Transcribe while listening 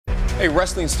A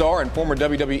wrestling star and former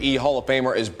WWE Hall of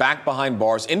Famer is back behind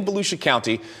bars in Volusia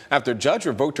County after a judge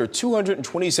revoked her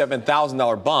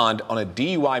 $227,000 bond on a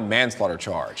DUI manslaughter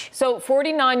charge. So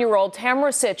 49-year-old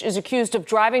Tamara Sitch is accused of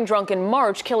driving drunk in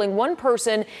March, killing one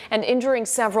person and injuring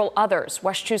several others.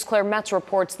 West 2's Claire Metz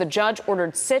reports the judge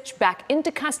ordered Sitch back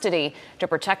into custody to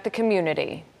protect the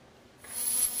community.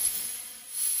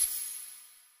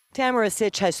 Tamara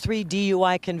Sitch has 3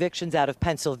 DUI convictions out of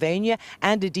Pennsylvania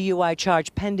and a DUI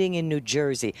charge pending in New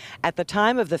Jersey. At the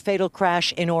time of the fatal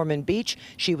crash in Ormond Beach,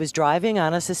 she was driving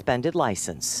on a suspended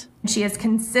license. She has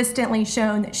consistently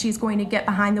shown that she's going to get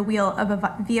behind the wheel of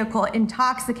a vehicle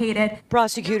intoxicated.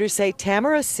 Prosecutors say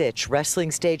Tamara Sitch,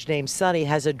 wrestling stage name Sunny,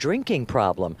 has a drinking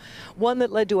problem, one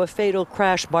that led to a fatal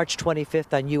crash March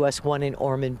 25th on US 1 in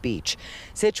Ormond Beach.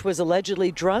 Sitch was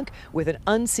allegedly drunk with an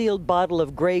unsealed bottle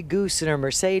of Grey Goose in her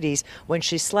Mercedes when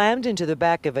she slammed into the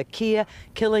back of a Kia,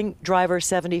 killing driver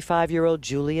 75-year-old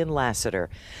Julian Lassiter.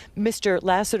 Mr.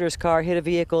 Lassiter's car hit a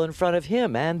vehicle in front of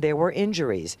him, and there were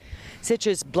injuries.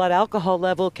 Sitch's blood alcohol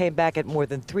level came back at more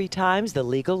than 3 times the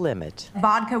legal limit.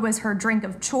 Vodka was her drink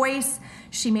of choice.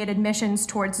 She made admissions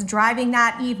towards driving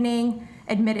that evening,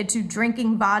 admitted to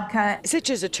drinking vodka.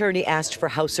 Sitch's attorney asked for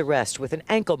house arrest with an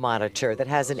ankle monitor that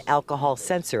has an alcohol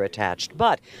sensor attached.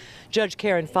 But Judge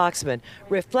Karen Foxman,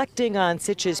 reflecting on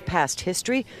Sitch's past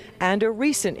history and a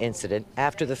recent incident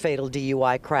after the fatal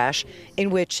DUI crash in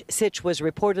which Sitch was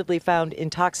reportedly found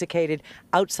intoxicated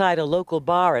outside a local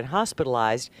bar and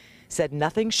hospitalized, said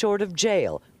nothing short of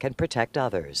jail can protect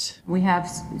others. We have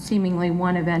seemingly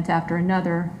one event after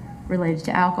another related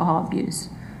to alcohol abuse.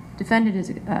 Defendant is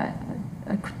a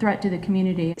threat to the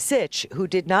community. Sitch, who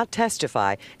did not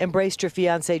testify, embraced her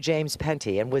fiancé James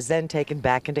Penty and was then taken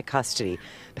back into custody.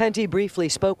 Penty briefly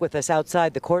spoke with us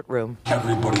outside the courtroom.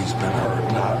 Everybody's been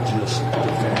hurt, not just the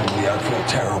family. I feel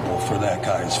terrible for that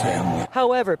guy's family.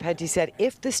 However, Penty said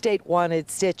if the state wanted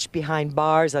Sitch behind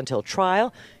bars until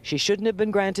trial, she shouldn't have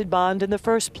been granted bond in the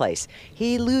first place.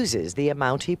 He loses the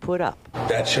amount he put up.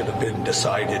 That should have been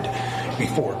decided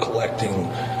before collecting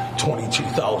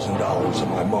 $22,000 of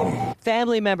my money.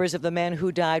 Family members of the man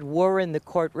who died were in the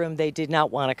courtroom. They did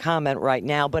not want to comment right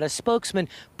now, but a spokesman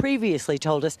previously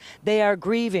told us they are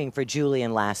grieving for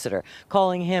Julian Lassiter,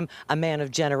 calling him a man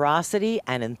of generosity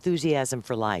and enthusiasm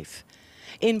for life.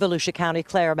 In Volusia County,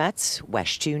 Claire Metz,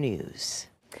 West 2 News.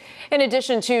 In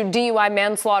addition to DUI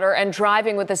manslaughter and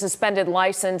driving with a suspended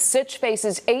license, Sitch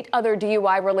faces 8 other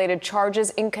DUI-related charges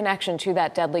in connection to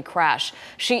that deadly crash.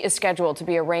 She is scheduled to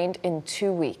be arraigned in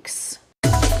 2 weeks.